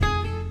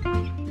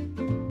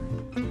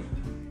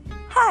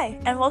Hi,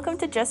 and welcome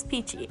to Just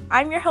Peachy.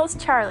 I'm your host,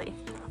 Charlie.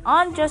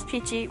 On Just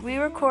Peachy, we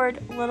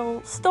record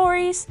little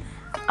stories,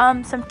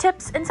 some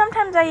tips, and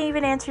sometimes I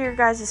even answer your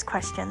guys'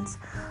 questions.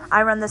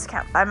 I run this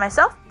account by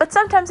myself, but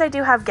sometimes I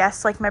do have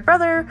guests like my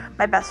brother,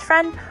 my best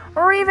friend,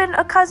 or even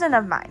a cousin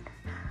of mine.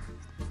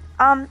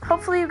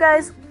 Hopefully you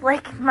guys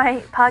like my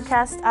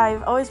podcast.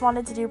 I've always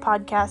wanted to do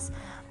podcasts,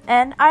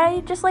 and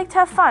I just like to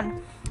have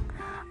fun.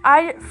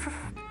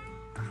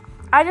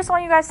 I just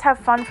want you guys to have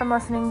fun from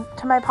listening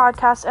to my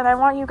podcast, and I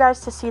want you guys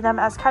to see them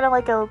as kind of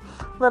like a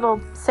little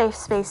safe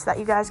space that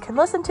you guys can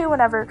listen to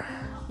whenever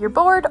you're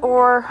bored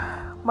or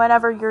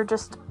whenever you're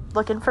just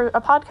looking for a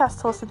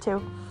podcast to listen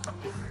to.